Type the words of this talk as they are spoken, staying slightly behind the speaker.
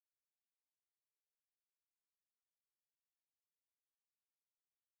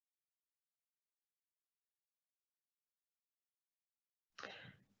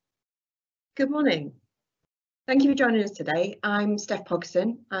Good morning. Thank you for joining us today. I'm Steph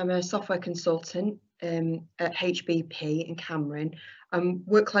Pogson. I'm a software consultant at HBP in Cameron.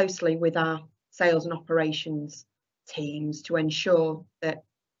 Work closely with our sales and operations teams to ensure that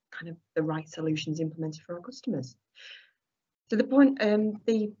kind of the right solutions implemented for our customers. So the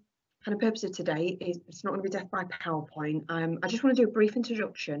kind of purpose of today is it's not going to be death by PowerPoint. I just want to do a brief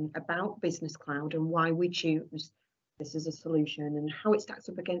introduction about Business Cloud and why we choose this as a solution and how it stacks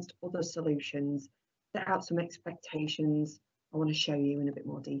up against other solutions. Set out some expectations I want to show you in a bit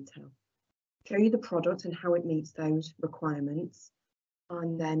more detail. Show you the product and how it meets those requirements.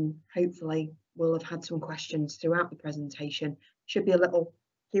 And then hopefully we'll have had some questions throughout the presentation. Should be a little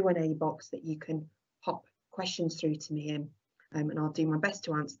Q&A box that you can pop questions through to me in, and I'll do my best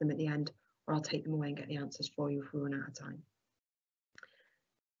to answer them at the end, or I'll take them away and get the answers for you if we run out of time.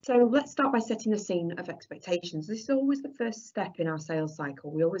 So let's start by setting the scene of expectations. This is always the first step in our sales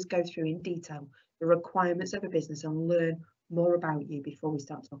cycle. We always go through in detail the requirements of a business and learn more about you before we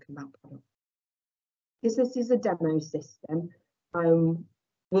start talking about product. Because this is a demo system,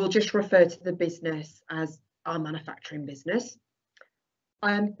 we'll just refer to the business as our manufacturing business.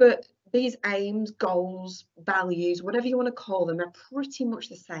 But these aims, goals, values, whatever you want to call them, are pretty much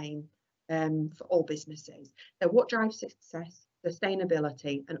the same for all businesses. They're what drives success,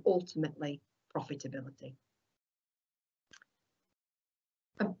 sustainability, and ultimately profitability.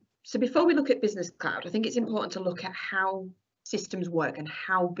 So before we look at Business Cloud, I think it's important to look at how systems work and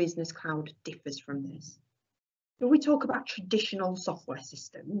how Business Cloud differs from this. When we talk about traditional software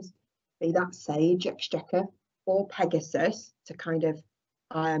systems, be that Sage, Exchequer, or Pegasus, to kind of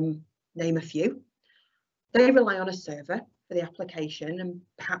name a few, they rely on a server for the application and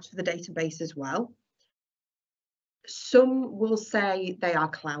perhaps for the database as well. Some will say they are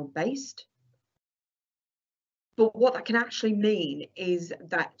cloud-based, but what that can actually mean is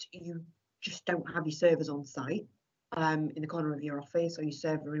that you just don't have your servers on site in the corner of your office or your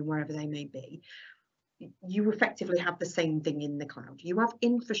server room, wherever they may be. You effectively have the same thing in the cloud. You have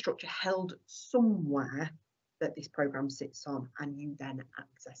infrastructure held somewhere that this program sits on and you then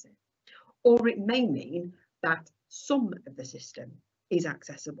access it. Or it may mean that some of the system is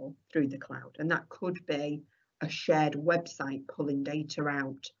accessible through the cloud, and that could be a shared website pulling data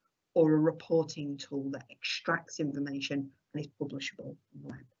out, or a reporting tool that extracts information and is publishable on the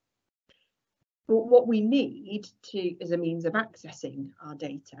web. But what we need to, as a means of accessing our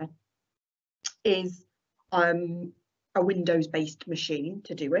data, is a Windows-based machine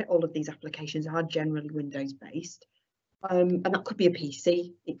to do it. All of these applications are generally Windows-based. And that could be a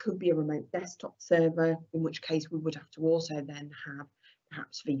PC, it could be a remote desktop server, in which case we would have to also then have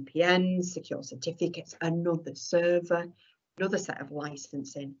perhaps VPNs, secure certificates, another server, another set of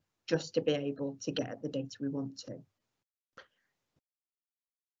licensing, just to be able to get the data we want to.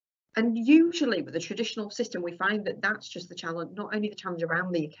 And usually with the traditional system, we find that that's just the challenge, not only the challenge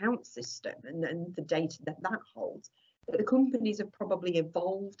around the account system and the data that holds, but the companies have probably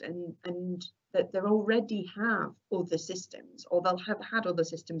evolved and that they already have other systems, or they'll have had other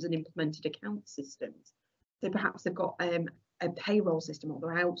systems and implemented account systems. So perhaps they've got a payroll system, or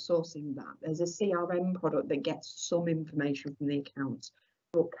they're outsourcing that. There's a CRM product that gets some information from the accounts,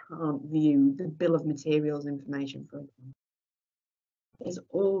 but can't view the bill of materials information for account. There's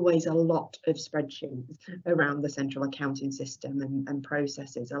always a lot of spreadsheets around the central accounting system and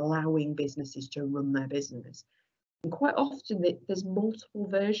processes, allowing businesses to run their business. And quite often there's multiple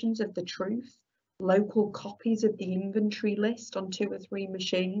versions of the truth, local copies of the inventory list on 2 or 3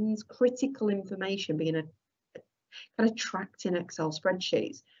 machines, critical information being kind of tracked in Excel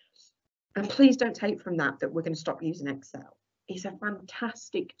spreadsheets. And please don't take from that we're going to stop using Excel. It's a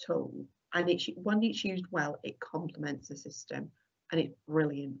fantastic tool, and when it's used well, it complements the system, and it's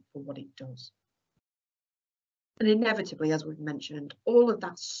brilliant for what it does. And inevitably, as we've mentioned, all of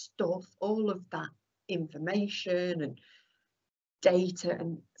that stuff, all of that information and data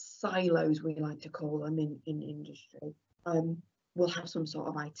and silos, we like to call them in industry, will have some sort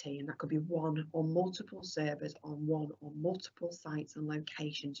of IT, and that could be one or multiple servers on one or multiple sites and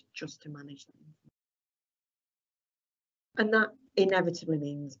locations just to manage them. And that inevitably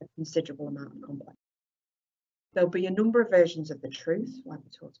means a considerable amount of complexity. There'll be a number of versions of the truth, like we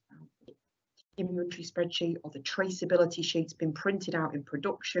talked about. The inventory spreadsheet or the traceability sheet's been printed out in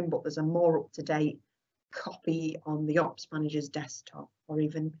production, but there's a more up-to-date copy on the ops manager's desktop or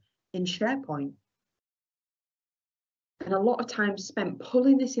even in SharePoint. And a lot of time spent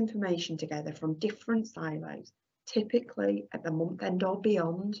pulling this information together from different silos, typically at the month end or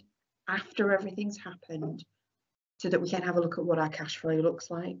beyond, after everything's happened, so that we can have a look at what our cash flow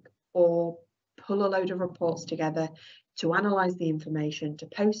looks like, or pull a load of reports together, to analyse the information, to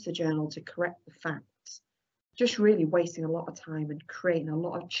post the journal, to correct the facts. Just really wasting a lot of time and creating a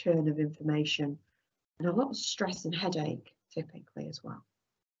lot of churn of information and a lot of stress and headache typically as well.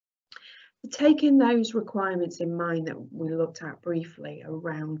 Taking those requirements in mind that we looked at briefly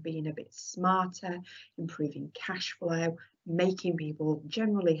around being a bit smarter, improving cash flow, making people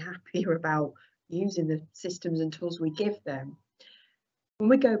generally happier about using the systems and tools we give them. When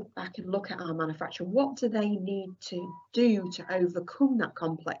we go back and look at our manufacturer, what do they need to do to overcome that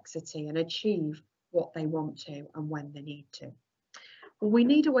complexity and achieve what they want to and when they need to? Well, we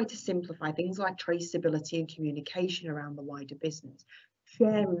need a way to simplify things like traceability and communication around the wider business,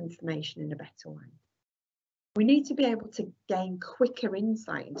 share information in a better way. We need to be able to gain quicker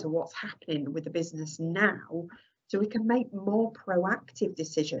insight into what's happening with the business now, so we can make more proactive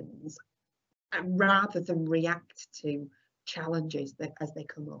decisions rather than react to challenges as they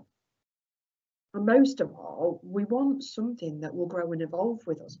come up. And most of all, we want something that will grow and evolve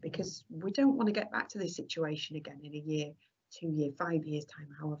with us, because we don't want to get back to this situation again in a year, 2 years, 5 years time,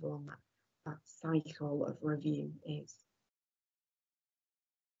 however long that cycle of review is.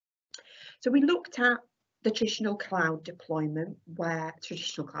 So we looked at the traditional cloud deployment, where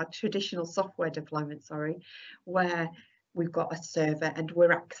traditional software deployment, where we've got a server and we're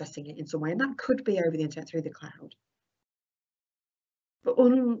accessing it in some way, and that could be over the internet through the cloud. But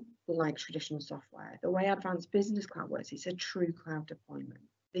unlike traditional software, the way Advanced Business Cloud works, it's a true cloud deployment.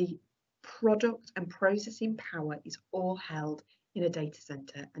 The product and processing power is all held in a data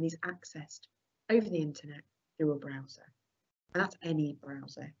center and is accessed over the internet through a browser. And that's any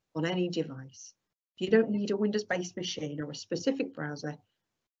browser on any device. If you don't need a Windows-based machine or a specific browser,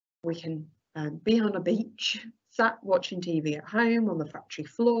 we can be on a beach, sat watching TV at home, on the factory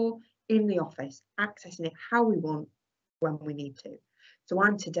floor, in the office, accessing it how we want, when we need to. So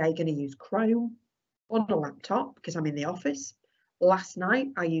I'm today going to use Chrome on a laptop because I'm in the office. Last night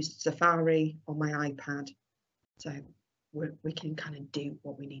I used Safari on my iPad. So we can kind of do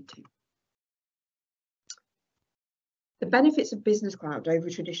what we need to. The benefits of Business Cloud over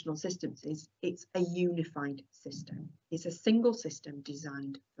traditional systems is it's a unified system. It's a single system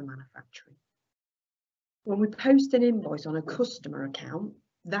designed for manufacturing. When we post an invoice on a customer account,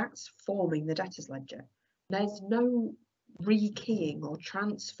 that's forming the debtors ledger. There's no rekeying or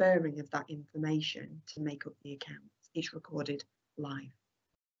transferring of that information to make up the accounts. It's recorded live.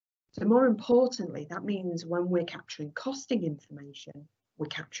 So more importantly, that means when we're capturing costing information, we're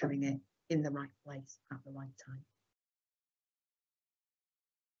capturing it in the right place at the right time.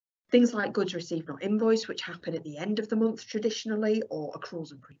 Things like goods received not invoiced, which happen at the end of the month traditionally, or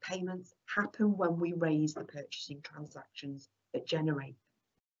accruals and prepayments, happen when we raise the purchasing transactions that generate them.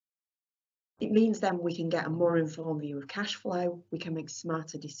 It means then we can get a more informed view of cash flow, we can make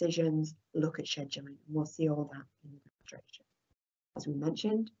smarter decisions, look at scheduling, and we'll see all that in the demonstration. As we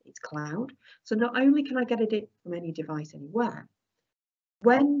mentioned, it's cloud, so not only can I get it from any device anywhere,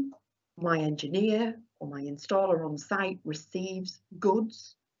 when my engineer or my installer on site receives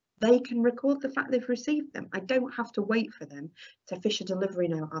goods, they can record the fact they've received them. I don't have to wait for them to fish a delivery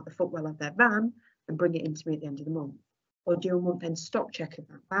note out the footwell of their van and bring it into me at the end of the month, or do a month-end stock check of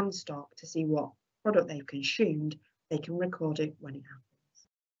that van stock to see what product they've consumed. They can record it when it happens.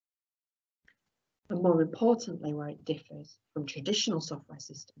 And more importantly, where it differs from traditional software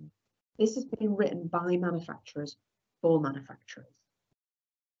systems, this has been written by manufacturers for manufacturers.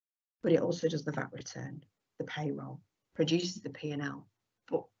 But it also does the VAT return, the payroll, produces the P&L,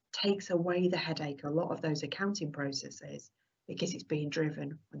 but takes away the headache, a lot of those accounting processes, because it's being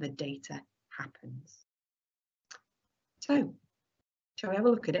driven when the data happens. So, shall we have a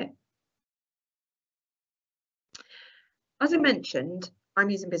look at it? As I mentioned, I'm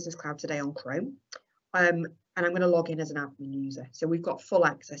using Business Cloud today on Chrome, and I'm going to log in as an admin user. So we've got full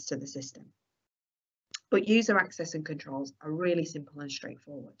access to the system. But user access and controls are really simple and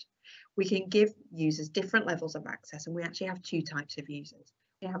straightforward. We can give users different levels of access, and we actually have two types of users.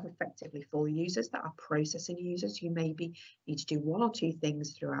 We have effectively full users that are processing users who maybe need to do one or two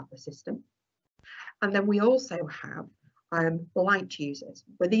things throughout the system. And then we also have light users,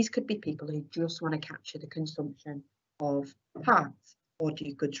 where these could be people who just want to capture the consumption of parts, or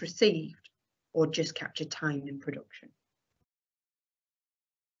do goods received, or just capture time in production.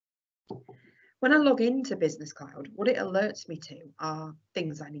 When I log into Business Cloud, what it alerts me to are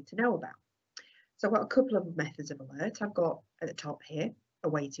things I need to know about. So I've got a couple of methods of alert. I've got at the top here,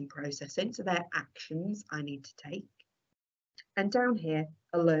 awaiting processing, so they're actions I need to take. And down here,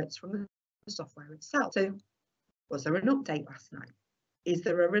 alerts from the software itself. So was there an update last night? Is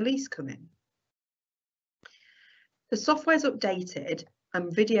there a release coming? The software's updated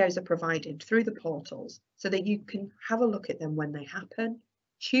and videos are provided through the portals so that you can have a look at them when they happen,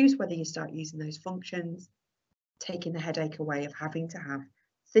 choose whether you start using those functions, taking the headache away of having to have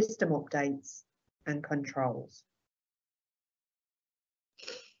system updates and controls.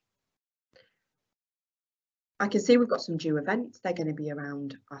 I can see we've got some due events. They're going to be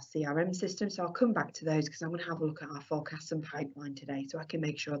around our CRM system. So I'll come back to those because I'm going to have a look at our forecasts and pipeline today so I can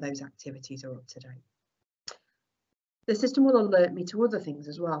make sure those activities are up to date. The system will alert me to other things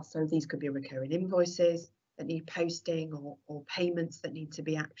as well. So these could be recurring invoices that need posting or payments that need to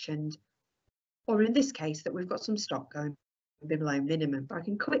be actioned. Or in this case, that we've got some stock going below minimum. I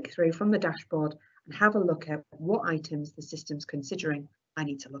can click through from the dashboard and have a look at what items the system's considering I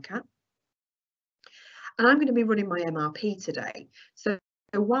need to look at. And I'm going to be running my MRP today. So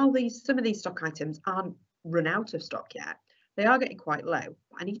while some of these stock items aren't run out of stock yet, they are getting quite low.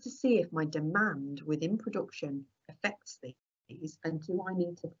 I need to see if my demand within production affects these, and do I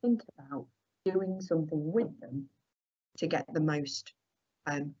need to think about doing something with them to get the most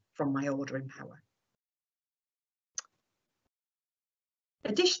from my ordering power.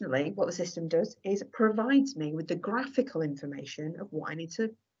 Additionally, what the system does is it provides me with the graphical information of what I need to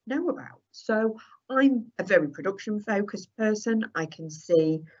know about. So I'm a very production focused person. I can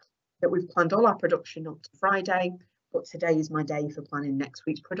see that we've planned all our production up to Friday, but today is my day for planning next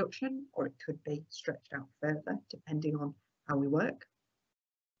week's production, or it could be stretched out further depending on how we work.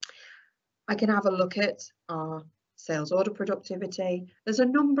 I can have a look at our sales order productivity. There's a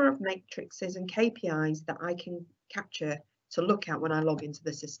number of matrices and KPIs that I can capture to look at when I log into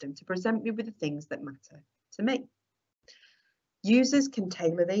the system to present me with the things that matter to me. Users can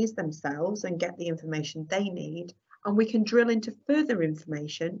tailor these themselves and get the information they need, and we can drill into further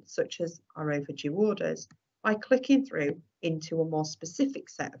information such as our overdue orders by clicking through into a more specific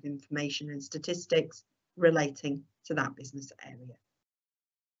set of information and statistics relating to that business area.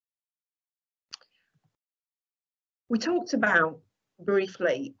 We talked about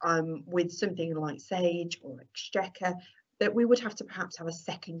briefly with something like Sage or Exchequer that we would have to perhaps have a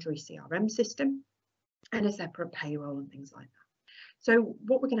secondary CRM system and a separate payroll and things like that. So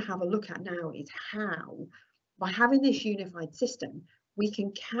what we're going to have a look at now is how, by having this unified system, we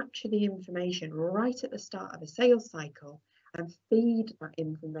can capture the information right at the start of a sales cycle and feed that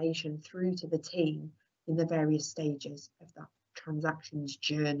information through to the team in the various stages of that transactions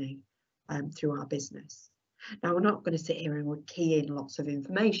journey through our business. Now, we're not going to sit here and key in lots of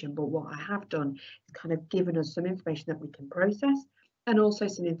information, but what I have done is kind of given us some information that we can process and also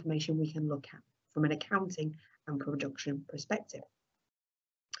some information we can look at from an accounting and production perspective.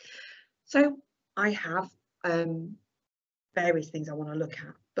 So I have various things I want to look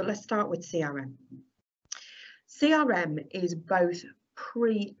at, but let's start with CRM. CRM is both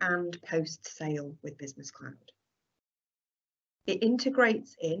pre and post sale with Business Cloud. It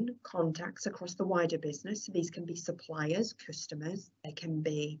integrates in contacts across the wider business. So these can be suppliers, customers, they can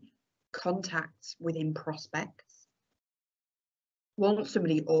be contacts within prospects. Once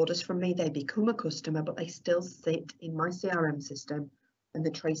somebody orders from me, they become a customer, but they still sit in my CRM system and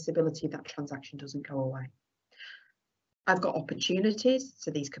the traceability of that transaction doesn't go away. I've got opportunities,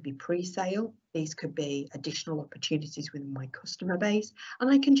 so these could be pre-sale, these could be additional opportunities within my customer base, and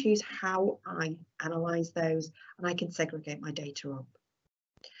I can choose how I analyse those and I can segregate my data up.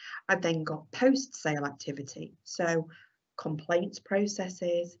 I've then got post-sale activity, so complaints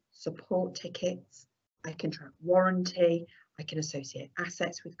processes, support tickets, I can track warranty, I can associate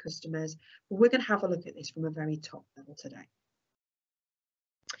assets with customers, but we're going to have a look at this from a very top level today.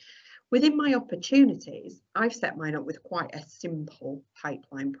 Within my opportunities, I've set mine up with quite a simple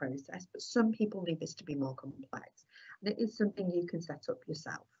pipeline process, but some people need this to be more complex, and it is something you can set up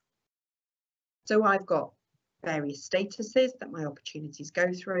yourself. So I've got various statuses that my opportunities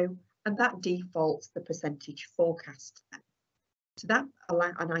go through, and that defaults the percentage forecast. So that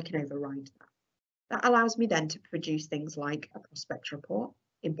and I can override that. That allows me then to produce things like a prospect report,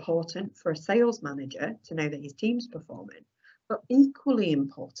 important for a sales manager to know that his team's performing, but equally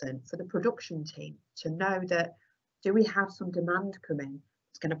important for the production team to know that do we have some demand coming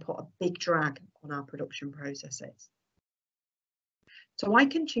that's going to put a big drag on our production processes. So I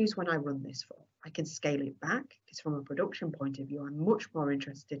can choose when I run this for. I can scale it back because from a production point of view, I'm much more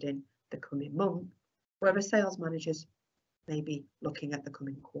interested in the coming month, whereas sales managers may be looking at the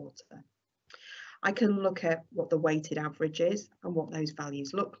coming quarter. I can look at what the weighted average is and what those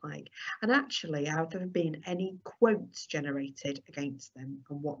values look like. And actually, have there been any quotes generated against them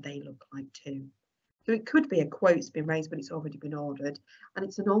and what they look like too? So it could be a quote's been raised, but it's already been ordered. And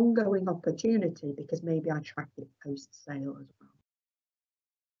it's an ongoing opportunity because maybe I track it post-sale as well.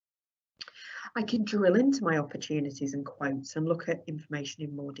 I can drill into my opportunities and quotes and look at information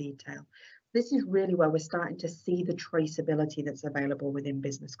in more detail. This is really where we're starting to see the traceability that's available within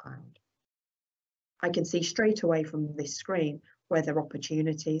Business Cloud. I can see straight away from this screen whether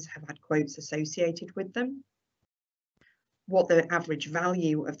opportunities have had quotes associated with them, what the average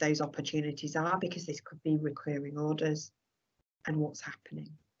value of those opportunities are, because this could be recurring orders, and what's happening.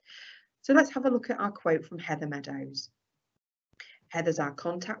 So let's have a look at our quote from Heather Meadows. Heather's our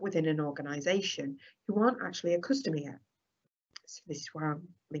contact within an organisation who aren't actually a customer yet. So this is where I'm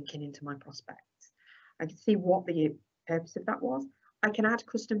linking into my prospects. I can see what the purpose of that was. I can add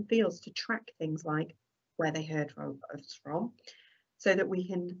custom fields to track things like where they heard us from, so that we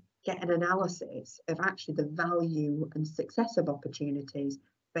can get an analysis of actually the value and success of opportunities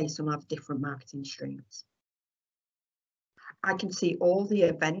based on our different marketing streams. I can see all the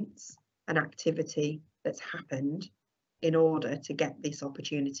events and activity that's happened in order to get this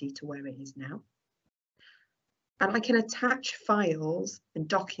opportunity to where it is now. And I can attach files and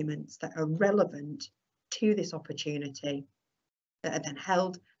documents that are relevant to this opportunity that are then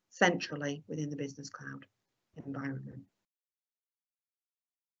held centrally within the Business Cloud environment.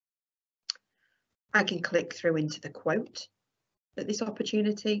 I can click through into the quote that this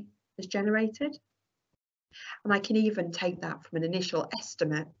opportunity has generated. And I can even take that from an initial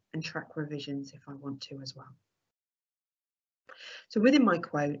estimate and track revisions if I want to as well. So within my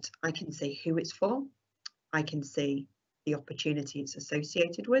quote, I can see who it's for. I can see the opportunity it's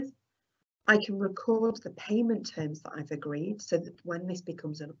associated with. I can record the payment terms that I've agreed, so that when this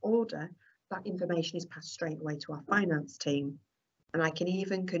becomes an order, that information is passed straight away to our finance team. And I can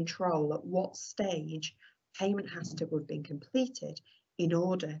even control at what stage payment has to have been completed in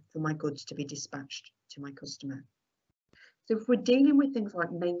order for my goods to be dispatched to my customer. So if we're dealing with things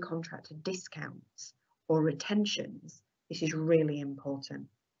like main contractor discounts or retentions, this is really important.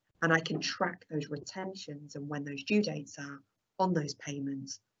 And I can track those retentions and when those due dates are on those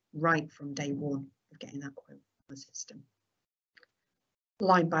payments right from day one of getting that quote from the system.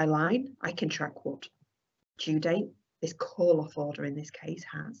 Line by line, I can track what due date this call-off order in this case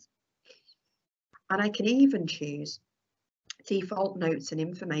has. And I can even choose default notes and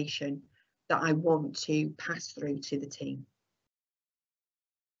information that I want to pass through to the team.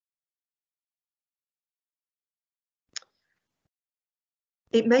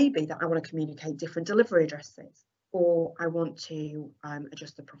 It may be that I want to communicate different delivery addresses, or I want to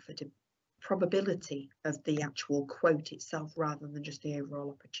adjust the probability of the actual quote itself rather than just the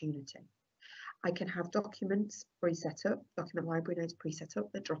overall opportunity. I can have documents pre-set up, document library notes pre-set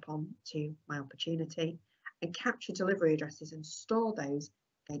up that drop on to my opportunity, and capture delivery addresses and store those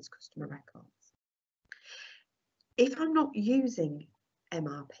against customer records. If I'm not using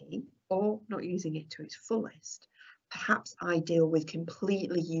MRP or not using it to its fullest, perhaps I deal with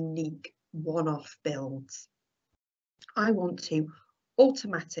completely unique one-off builds. I want to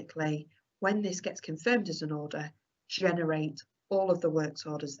automatically, when this gets confirmed as an order, generate all of the works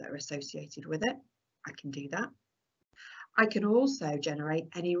orders that are associated with it. I can do that. I can also generate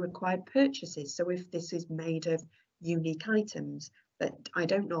any required purchases. So if this is made of unique items that I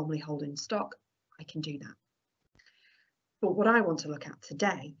don't normally hold in stock, I can do that. But what I want to look at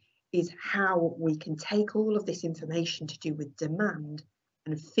today is how we can take all of this information to do with demand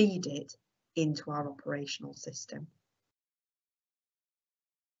and feed it into our operational system.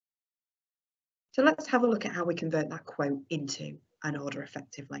 So let's have a look at how we convert that quote into an order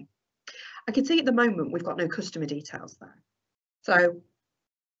effectively. I can see at the moment we've got no customer details there. So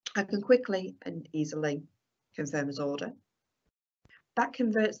I can quickly and easily confirm as order. That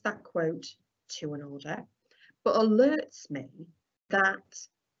converts that quote to an order, but alerts me that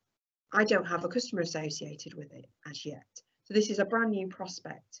I don't have a customer associated with it as yet. So this is a brand new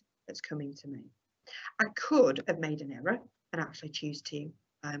prospect that's coming to me. I could have made an error and actually choose to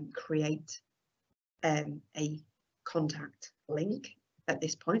create a contact link at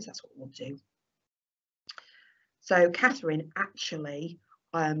this point. That's what we'll do. So Catherine actually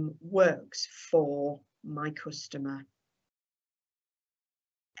works for my customer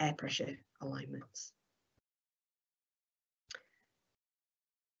air pressure alignments.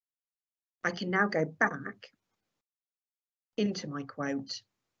 I can now go back into my quote.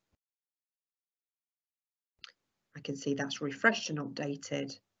 I can see that's refreshed and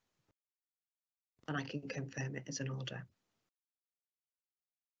updated, and I can confirm it as an order.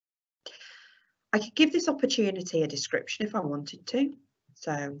 I could give this opportunity a description if I wanted to.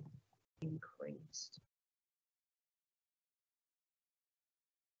 So increased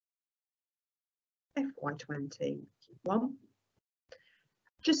FY21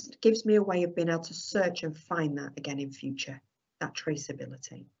 just gives me a way of being able to search and find that again in future, that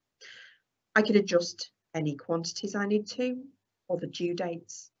traceability. I can adjust any quantities I need to, or the due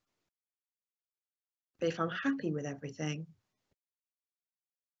dates. But if I'm happy with everything,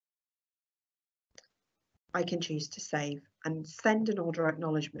 I can choose to save and send an order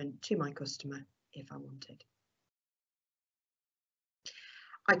acknowledgement to my customer if I wanted.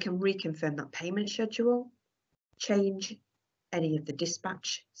 I can reconfirm that payment schedule, change any of the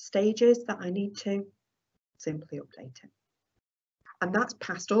dispatch stages that I need to, simply update it. And that's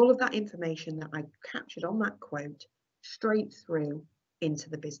passed all of that information that I captured on that quote straight through into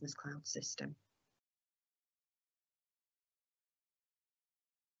the Business Cloud system.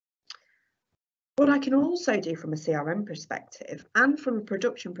 What I can also do from a CRM perspective and from a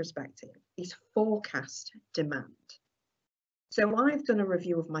production perspective is forecast demand. So I've done a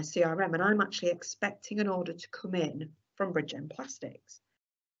review of my CRM and I'm actually expecting an order to come in from Bridgend Plastics.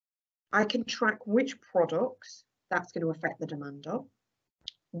 I can track which products that's going to affect the demand of,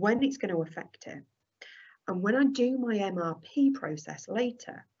 when it's going to affect it. And when I do my MRP process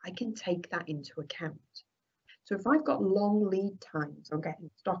later, I can take that into account. So if I've got long lead times on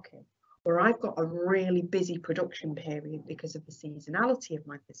getting stock in, or I've got a really busy production period because of the seasonality of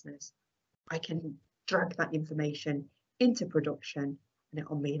my business, I can drag that information into production and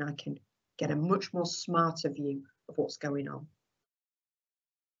it'll mean I can get a much more smarter view of what's going on.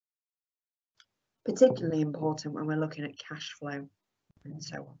 Particularly important when we're looking at cash flow and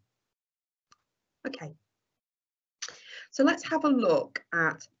so on. Okay, so let's have a look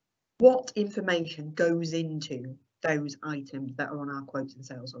at what information goes into those items that are on our quotes and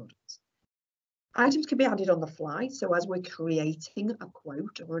sales orders. Items can be added on the fly, so as we're creating a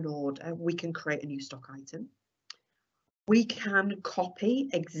quote or an order, we can create a new stock item. We can copy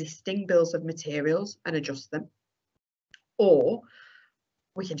existing bills of materials and adjust them, or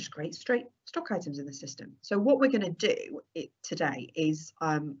we can just create straight stock items in the system. So what we're going to do today is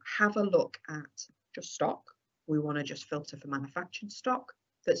have a look at just stock. We want to just filter for manufactured stock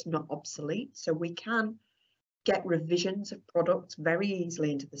that's not obsolete, so we can get revisions of products very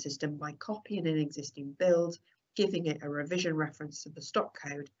easily into the system by copying an existing build, giving it a revision reference to the stock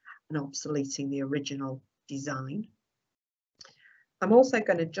code and obsoleting the original design. I'm also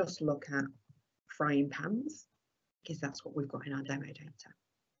going to just look at frying pans because that's what we've got in our demo data.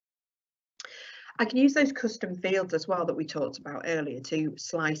 I can use those custom fields as well that we talked about earlier to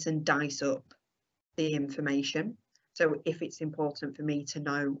slice and dice up the information. So if it's important for me to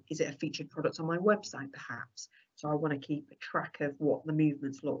know, is it a featured product on my website perhaps? So I want to keep a track of what the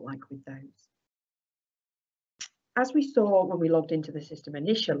movements look like with those. As we saw when we logged into the system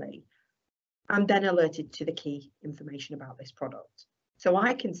initially, I'm then alerted to the key information about this product. So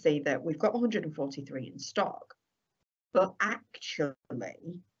I can see that we've got 143 in stock, but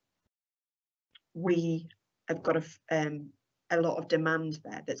actually we have got a lot of demand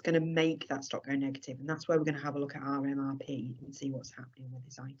there that's going to make that stock go negative, and that's where we're going to have a look at our MRP and see what's happening with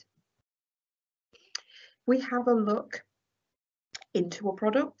this item. We have a look into a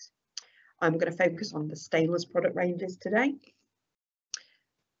product. I'm going to focus on the stainless product ranges today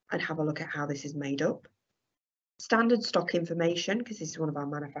and have a look at how this is made up. Standard stock information, because this is one of our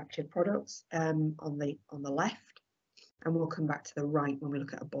manufactured products, on the left, and we'll come back to the right when we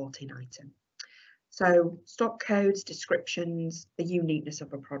look at a bought-in item. So stock codes, descriptions, the uniqueness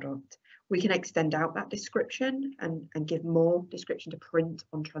of a product. We can extend out that description and give more description to print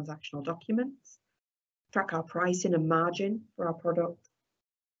on transactional documents, track our pricing and margin for our product.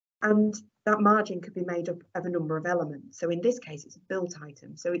 And that margin could be made up of a number of elements. So in this case, it's a built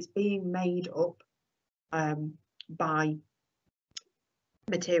item. So it's being made up by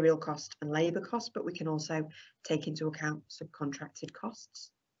material cost and labour cost, but we can also take into account subcontracted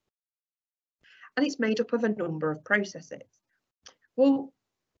costs. And it's made up of a number of processes. Well,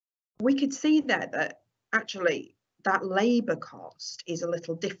 we could see there that actually that labour cost is a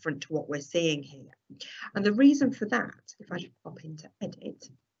little different to what we're seeing here. And the reason for that, if I just pop into edit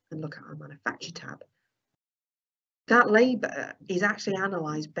and look at our manufacture tab, that labour is actually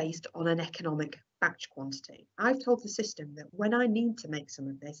analysed based on an economic batch quantity. I've told the system that when I need to make some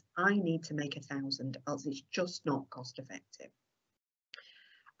of this, I need to make 1,000, else it's just not cost effective.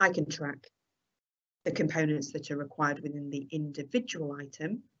 I can track the components that are required within the individual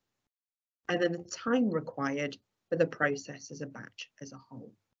item, and then the time required for the process as a batch as a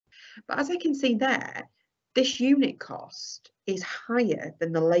whole. But as I can see there, this unit cost is higher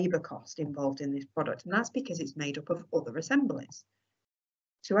than the labour cost involved in this product, and that's because it's made up of other assemblies.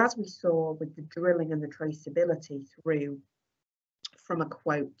 So as we saw with the drilling and the traceability through from a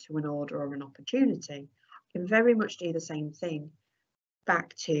quote to an order or an opportunity, I can very much do the same thing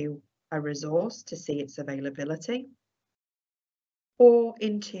back to a resource to see its availability, or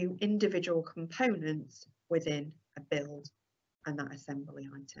into individual components within a build and that assembly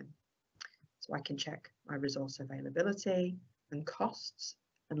item. So I can check my resource availability and costs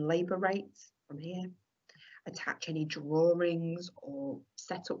and labour rates from here, attach any drawings or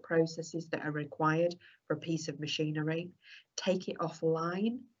setup processes that are required for a piece of machinery, take it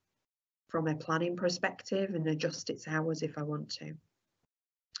offline from a planning perspective and adjust its hours if I want to.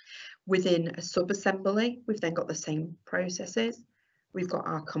 Within a sub-assembly, we've then got the same processes. We've got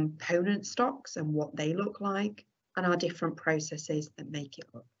our component stocks and what they look like, and our different processes that make it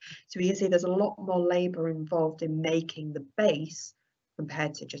up. So you can see there's a lot more labour involved in making the base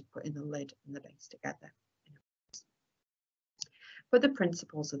compared to just putting the lid and the base together. But the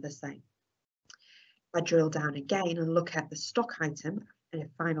principles are the same. I drill down again and look at the stock item and a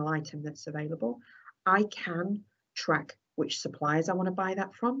final item that's available. I can track which suppliers I want to buy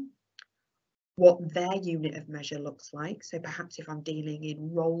that from, what their unit of measure looks like. So perhaps if I'm dealing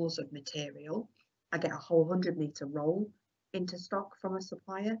in rolls of material, I get a whole 100-metre roll into stock from a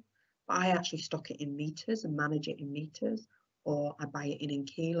supplier, but I actually stock it in metres and manage it in metres, or I buy it in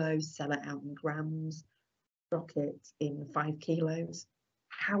kilos, sell it out in grams, stock it in 5 kilos,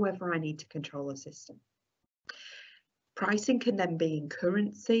 however I need to control the system. Pricing can then be in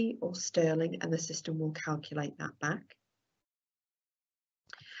currency or sterling, and the system will calculate that back.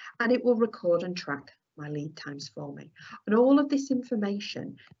 And it will record and track my lead times for me. And all of this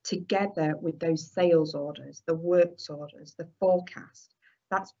information, together with those sales orders, the works orders, the forecast,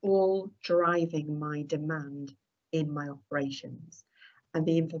 that's all driving my demand in my operations. And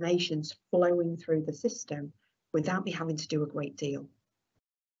the information's flowing through the system without me having to do a great deal.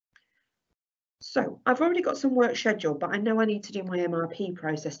 So I've already got some work scheduled, but I know I need to do my MRP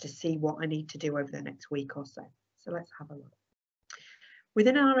process to see what I need to do over the next week or so. So let's have a look.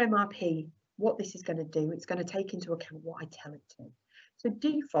 Within our MRP, what this is going to do, it's going to take into account what I tell it to. So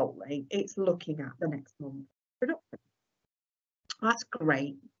defaultly, it's looking at the next month production. That's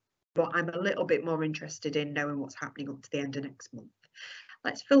great, but I'm a little bit more interested in knowing what's happening up to the end of next month.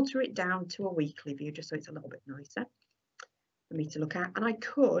 Let's filter it down to a weekly view just so it's a little bit nicer for me to look at. And I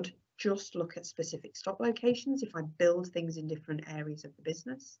could just look at specific stock locations if I build things in different areas of the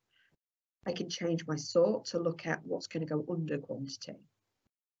business. I can change my sort to look at what's going to go under quantity.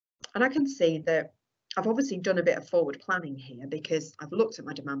 And I can see that I've obviously done a bit of forward planning here because I've looked at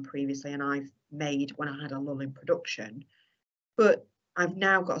my demand previously and I've made when I had a lull in production, but I've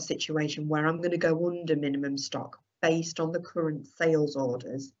now got a situation where I'm going to go under minimum stock based on the current sales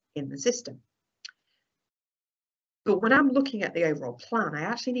orders in the system. But when I'm looking at the overall plan, I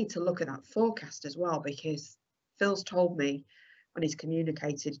actually need to look at that forecast as well, because Phil's told me when he's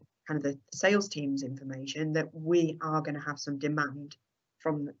communicated kind of the sales team's information that we are going to have some demand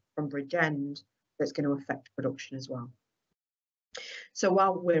from Bridgend that's going to affect production as well. So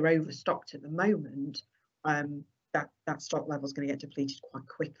while we're overstocked at the moment, that stock level is going to get depleted quite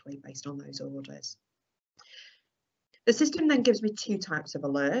quickly based on those orders. The system then gives me two types of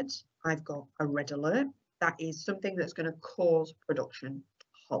alert. I've got a red alert. That is something that's going to cause production to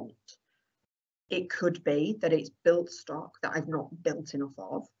halt. It could be that it's built stock that I've not built enough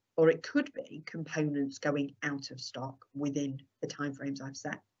of, or it could be components going out of stock within the timeframes I've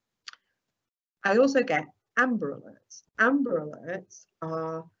set. I also get amber alerts. Amber alerts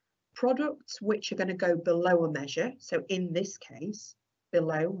are products which are going to go below a measure. So in this case,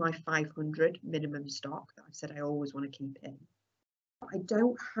 below my 500 minimum stock that I've said I always want to keep in. I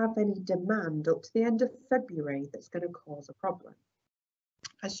don't have any demand up to the end of February that's going to cause a problem.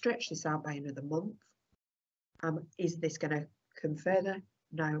 If I stretch this out by another month, is this going to come further?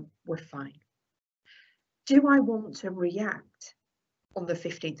 No, we're fine. Do I want to react on the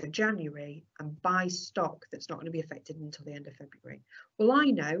 15th of January and buy stock that's not going to be affected until the end of February? Well, I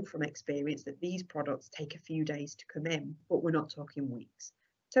know from experience that these products take a few days to come in, but we're not talking weeks.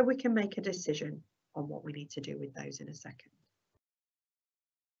 So we can make a decision on what we need to do with those in a second.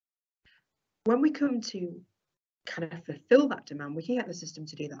 When we come to kind of fulfill that demand, we can get the system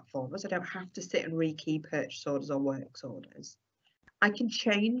to do that for us. I don't have to sit and rekey purchase orders or works orders. I can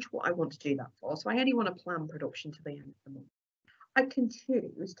change what I want to do that for. So I only want to plan production to the end of the month. I can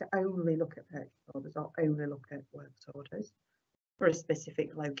choose to only look at purchase orders or only look at works orders for a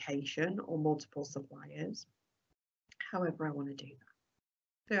specific location or multiple suppliers, however I want to do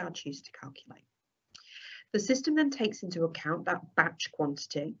that. So I'll choose to calculate. The system then takes into account that batch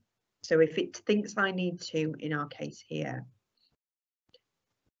quantity. So if it thinks I need to, in our case here,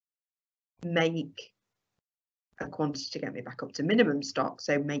 make a quantity to get me back up to minimum stock,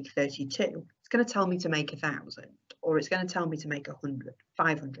 so make 32, it's going to tell me to make 1,000, or it's going to tell me to make 100,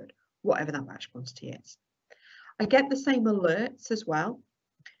 500, whatever that batch quantity is. I get the same alerts as well.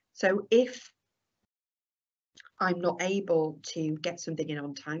 So if I'm not able to get something in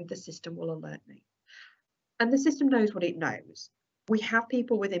on time, the system will alert me. And the system knows what it knows. We have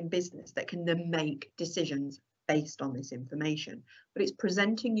people within business that can then make decisions based on this information, but it's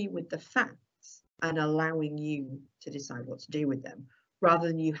presenting you with the facts and allowing you to decide what to do with them, rather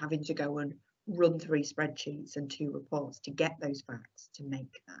than you having to go and run 3 spreadsheets and 2 reports to get those facts to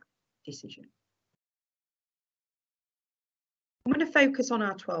make that decision. I'm going to focus on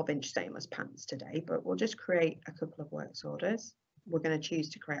our 12-inch stainless pans today, but we'll just create a couple of works orders. We're going to choose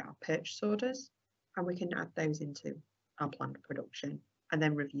to create our purchase orders, and we can add those into our planned production and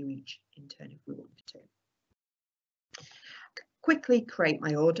then review each in turn if we wanted to. Quickly create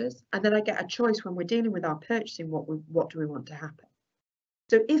my orders, and then I get a choice when we're dealing with our purchasing, what do we want to happen.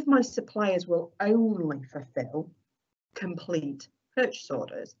 So if my suppliers will only fulfill complete purchase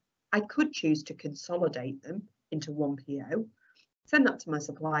orders, I could choose to consolidate them into one PO, send that to my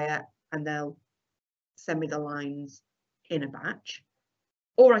supplier, and they'll send me the lines in a batch.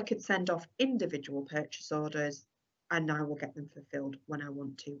 Or I could send off individual purchase orders, and I will get them fulfilled when I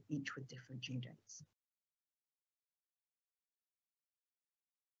want to, each with different due dates.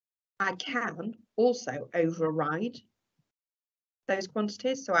 I can also override those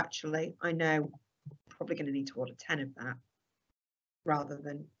quantities. So actually, I know I'm probably going to need to order 10 of that rather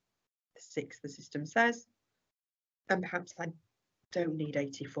than 6 the system says. And perhaps I don't need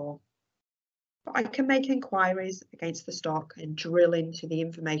 84. But I can make inquiries against the stock and drill into the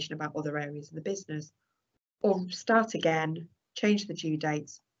information about other areas of the business, or start again, change the due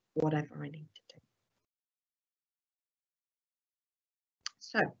dates, whatever I need to do.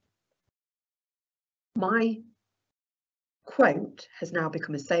 So my quote has now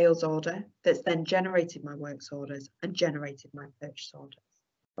become a sales order that's then generated my works orders and generated my purchase orders.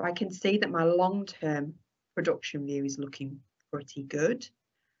 So I can see that my long-term production view is looking pretty good,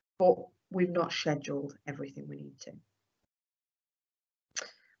 but we've not scheduled everything we need to.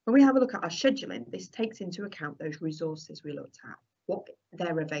 When we have a look at our scheduling, this takes into account those resources we looked at, what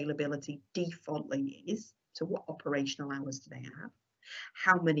their availability defaultly is, so what operational hours do they have,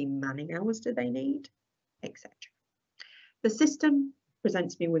 how many manning hours do they need, etc. The system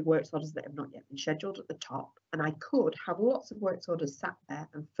presents me with works orders that have not yet been scheduled at the top, and I could have lots of works orders sat there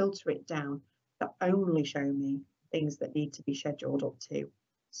and filter it down to only show me things that need to be scheduled up to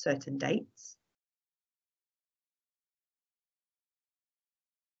certain dates.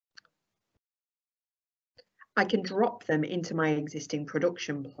 I can drop them into my existing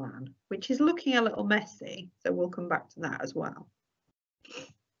production plan, which is looking a little messy, so we'll come back to that as well.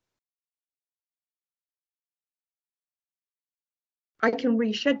 I can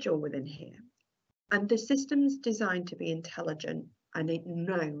reschedule within here, and the system's designed to be intelligent, and it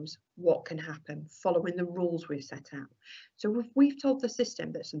knows what can happen following the rules we've set out. So if we've told the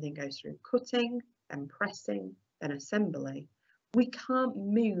system that something goes through cutting, then pressing, then assembly, we can't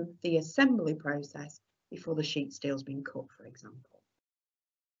move the assembly process before the sheet steel's been cut, for example.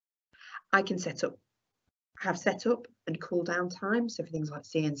 I can have set up and cool down time, so for things like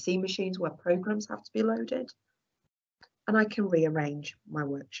CNC machines where programs have to be loaded, and I can rearrange my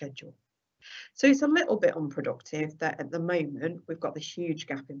work schedule. So it's a little bit unproductive that at the moment we've got this huge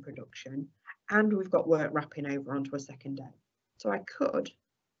gap in production and we've got work wrapping over onto a second day. So I could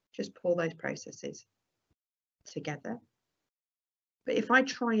just pull those processes together. But if I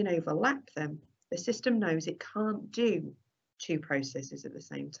try and overlap them, the system knows it can't do 2 processes at the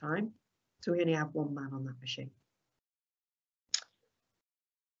same time. So we only have 1 man on that machine.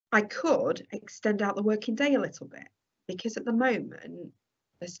 I could extend out the working day a little bit, because at the moment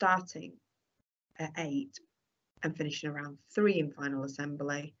they're starting at 8 and finishing around 3 in final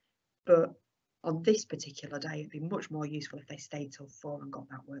assembly, but on this particular day it'd be much more useful if they stayed till 4 and got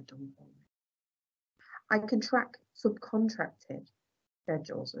that work done for me. I can track subcontracted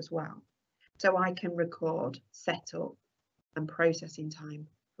schedules as well, so I can record setup and processing time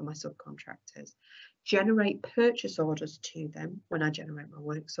for my subcontractors, generate purchase orders to them when I generate my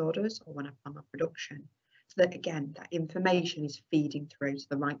works orders or when I plan my production, so that again that information is feeding through to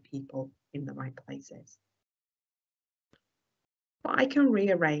the right people in the right places. But I can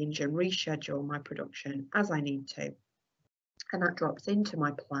rearrange and reschedule my production as I need to, and that drops into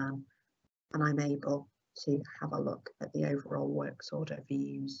my plan, and I'm able to have a look at the overall works order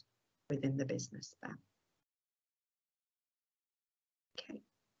views within the business there. Okay.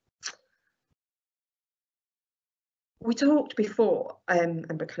 We talked before and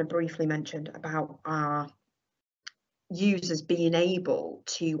kind of briefly mentioned about our users being able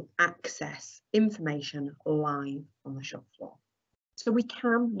to access information live on the shop floor. So we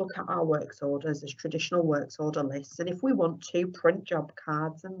can look at our works orders as traditional works order lists, and if we want to, print job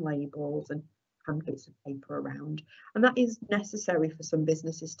cards and labels and hand bits of paper around. And that is necessary for some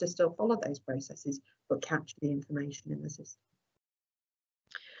businesses to still follow those processes, but capture the information in the system.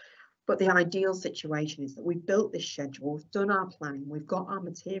 But the ideal situation is that we've built this schedule, we've done our planning, we've got our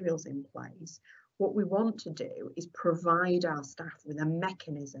materials in place. What we want to do is provide our staff with a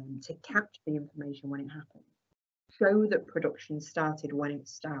mechanism to capture the information when it happens. Show that production started when it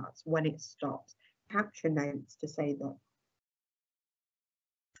starts, when it stops. Capture notes to say that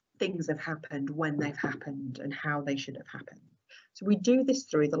things have happened when they've happened and how they should have happened. So we do this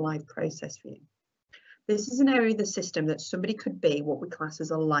through the live process view. This is an area of the system that somebody could be what we class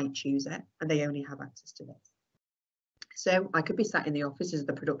as a light user, and they only have access to this. So I could be sat in the office as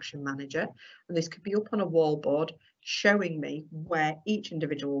the production manager, and this could be up on a wall board showing me where each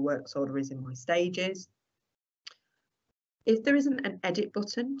individual works order is in my stages. If there isn't an edit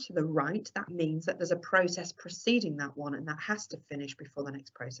button to the right, that means that there's a process preceding that one, and that has to finish before the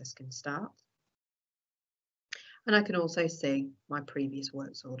next process can start. And I can also see my previous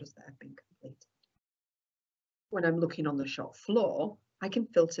works orders that have been completed. When I'm looking on the shop floor, I can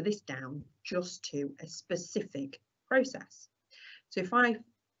filter this down just to a specific process. So if I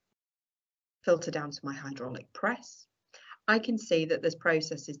filter down to my hydraulic press, I can see that there's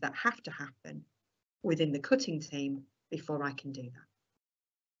processes that have to happen within the cutting team before I can do that.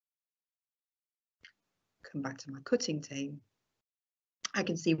 Come back to my cutting team. I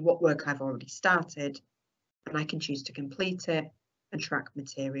can see what work I've already started, and I can choose to complete it and track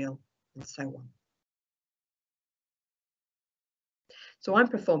material and so on. So I'm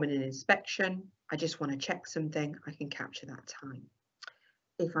performing an inspection. I just want to check something. I can capture that time.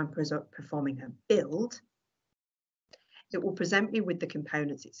 If I'm performing a build, it will present me with the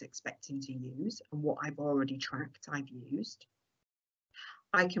components it's expecting to use and what I've already tracked I've used.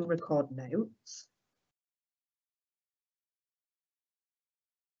 I can record notes.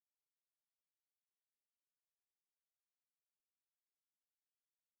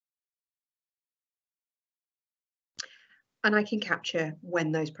 And I can capture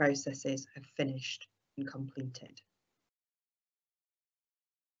when those processes have finished and completed.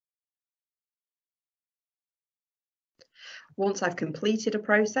 Once I've completed a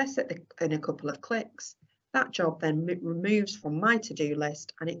process in a couple of clicks, that job then removes from my to-do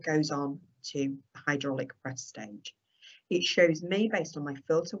list and it goes on to the hydraulic press stage. It shows me, based on my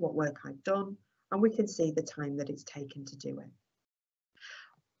filter, what work I've done, and we can see the time that it's taken to do it.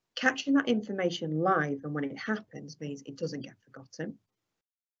 Capturing that information live and when it happens means it doesn't get forgotten.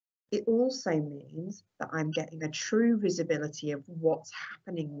 It also means that I'm getting a true visibility of what's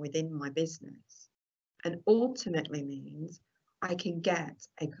happening within my business, and ultimately means I can get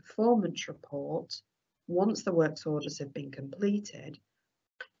a performance report once the works orders have been completed,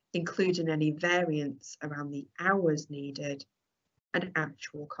 including any variance around the hours needed and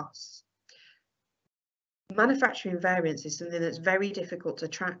actual costs. Manufacturing variance is something that's very difficult to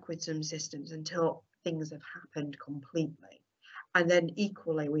track with some systems until things have happened completely. And then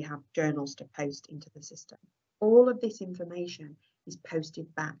equally, we have journals to post into the system. All of this information is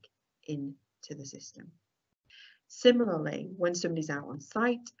posted back into the system. Similarly, when somebody's out on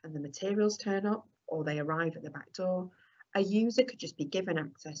site and the materials turn up or they arrive at the back door, a user could just be given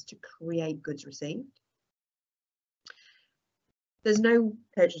access to create goods received. There's no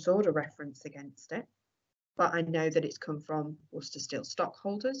purchase order reference against it, but I know that it's come from Worcester Steel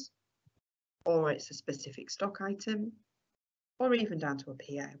stockholders, or it's a specific stock item, or even down to a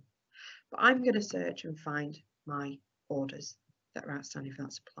PO. But I'm going to search and find my orders that are outstanding for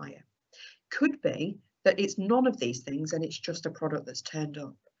that supplier. Could be that it's none of these things and it's just a product that's turned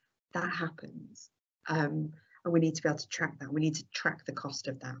up. That happens. And we need to be able to track that. We need to track the cost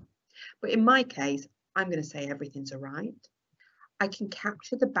of that. But in my case, I'm going to say everything's arrived. I can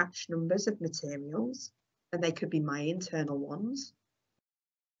capture the batch numbers of materials, and they could be my internal ones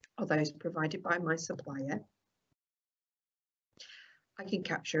or those provided by my supplier. I can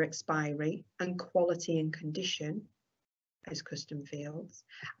capture expiry and quality and condition as custom fields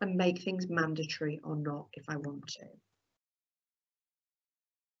and make things mandatory or not if I want to.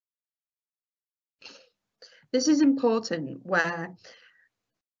 This is important where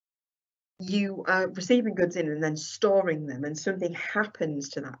you are receiving goods in and then storing them and something happens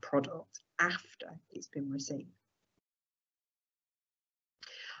to that product after it's been received.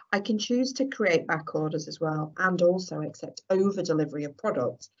 I can choose to create back orders as well and also accept over delivery of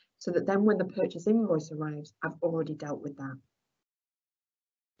products so that then when the purchase invoice arrives, I've already dealt with that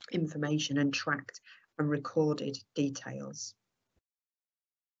information and tracked and recorded details.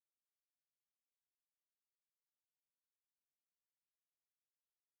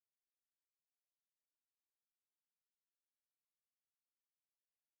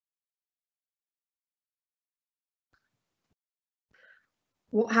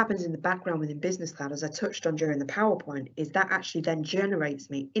 What happens in the background within Business Cloud, as I touched on during the PowerPoint, is that actually then generates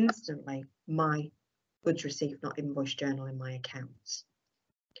me instantly my goods received not invoice journal in my accounts.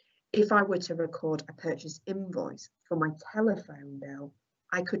 If I were to record a purchase invoice for my telephone bill,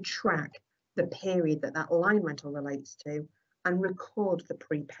 I could track the period that that line rental relates to and record the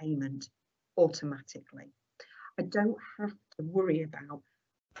prepayment automatically. I don't have to worry about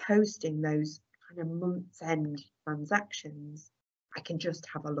posting those kind of month-end transactions. I can just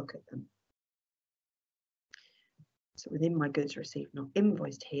have a look at them. So within my goods received not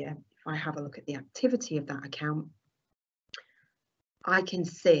invoiced here, if I have a look at the activity of that account, I can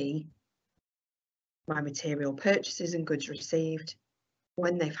see my material purchases and goods received,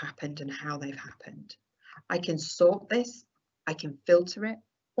 when they've happened and how they've happened. I can sort this, I can filter it.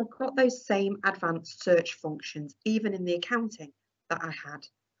 I've got those same advanced search functions even in the accounting that I had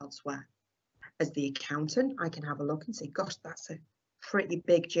elsewhere. As the accountant, I can have a look and say, gosh, that's a pretty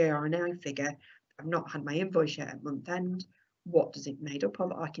big GRNI figure. I've not had my invoice yet at month end. What does it made up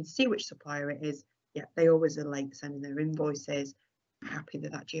of? I can see which supplier it is. Yeah, they always are late sending their invoices. I'm happy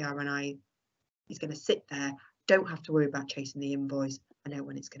that that GRNI is going to sit there. Don't have to worry about chasing the invoice. I know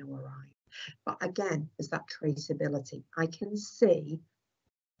when it's going to arrive. But again, there's that traceability. I can see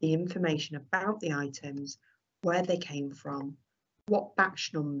the information about the items, where they came from, what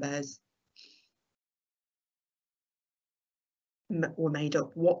batch numbers were made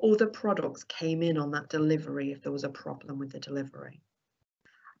up, what other products came in on that delivery if there was a problem with the delivery.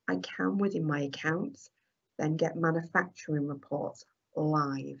 I can, within my accounts, then get manufacturing reports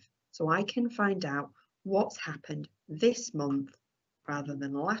live. So I can find out what's happened this month rather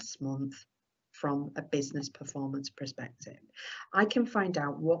than last month from a business performance perspective. I can find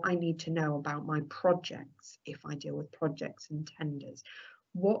out what I need to know about my projects if I deal with projects and tenders.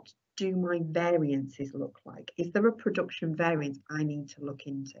 What do my variances look like? Is there a production variance I need to look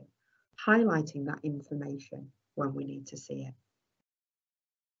into? Highlighting that information when we need to see it.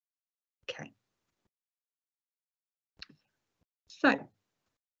 Okay. So,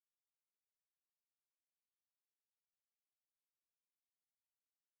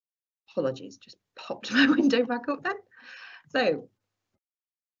 apologies, just popped my window back up then. So,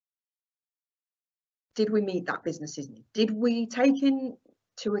 did we meet that business's need? Did we take into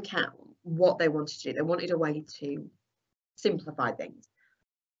account what they wanted to do? They wanted a way to simplify things.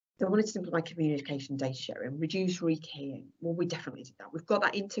 They wanted to simplify communication, data sharing, reduce rekeying. Well, we definitely did that. We've got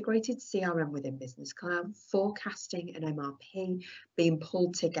that integrated CRM within Business Cloud, forecasting and MRP being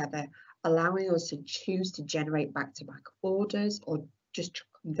pulled together, allowing us to choose to generate back-to-back orders or just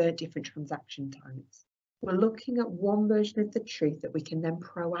convert different transaction types. We're looking at one version of the truth that we can then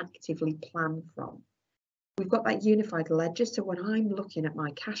proactively plan from. We've got that unified ledger, so when I'm looking at my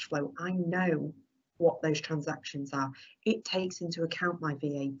cash flow, I know what those transactions are. It takes into account my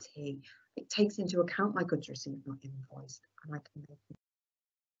VAT. It takes into account my goods received not invoiced, and I can make it.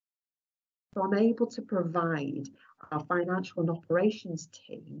 So I'm able to provide our financial and operations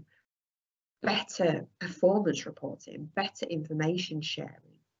team better performance reporting, better information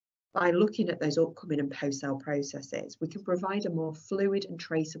sharing. By looking at those upcoming and post-sale processes, we can provide a more fluid and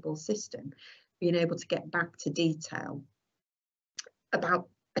traceable system, being able to get back to detail about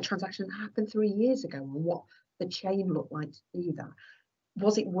a transaction that happened 3 years ago and what the chain looked like to do that.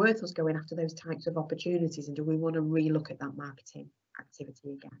 Was it worth us going after those types of opportunities, and do we want to relook at that marketing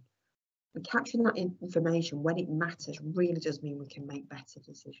activity again? And capturing that information when it matters really does mean we can make better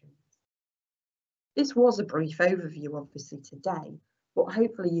decisions. This was a brief overview, obviously, today, but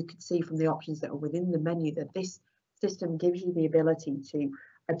hopefully you could see from the options that are within the menu that this system gives you the ability to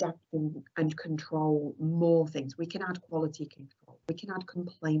adapt and control more things. We can add quality control, we can add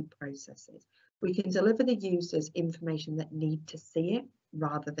complaint processes, we can deliver the users information that need to see it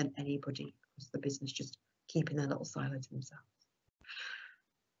rather than anybody across the business just keeping their little silo to themselves.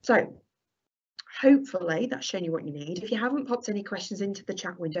 So hopefully that's shown you what you need. If you haven't popped any questions into the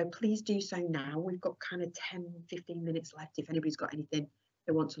chat window, please do so now. We've got kind of 10-15 minutes left if anybody's got anything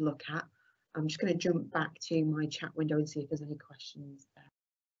they want to look at. I'm just going to jump back to my chat window and see if there's any questions there.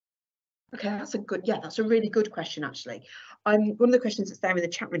 Okay, that's a really good question, actually. One of the questions that's there in the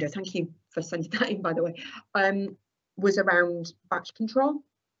chat window, thank you for sending that in, by the way, was around batch control.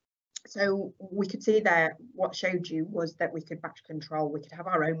 So we could see there, what showed you was that we could batch control, we could have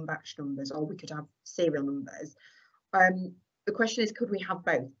our own batch numbers, or we could have serial numbers. The question is, could we have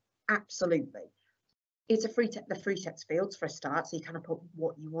both? Absolutely. It's the free text fields for a start, so you kind of put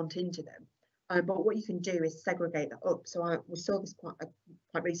what you want into them. But what you can do is segregate that up. So we saw this quite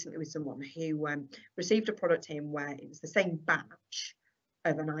recently with someone who received a product in where it was the same batch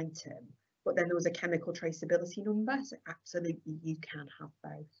of an item, but then there was a chemical traceability number, so absolutely you can have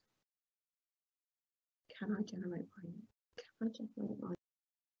both. Can I generate mine?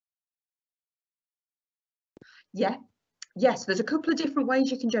 Yeah. Yes, there's a couple of different ways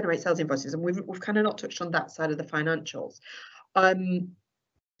you can generate sales invoices, and we've kind of not touched on that side of the financials.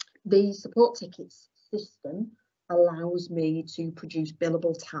 The support tickets system allows me to produce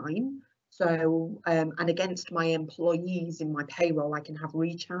billable time. So, and against my employees in my payroll, I can have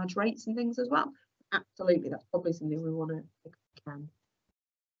recharge rates and things as well. Absolutely, that's probably something we want to can.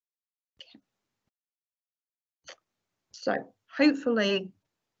 So hopefully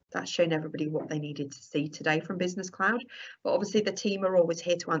that's shown everybody what they needed to see today from Business Cloud. But obviously the team are always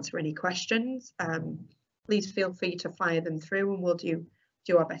here to answer any questions. Please feel free to fire them through and we'll do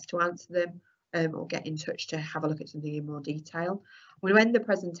our best to answer them, or get in touch to have a look at something in more detail. We'll end the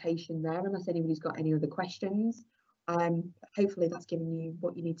presentation there unless anybody's got any other questions. Hopefully that's given you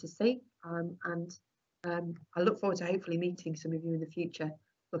what you need to see, and I look forward to hopefully meeting some of you in the future,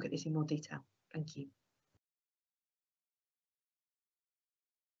 look at this in more detail. Thank you.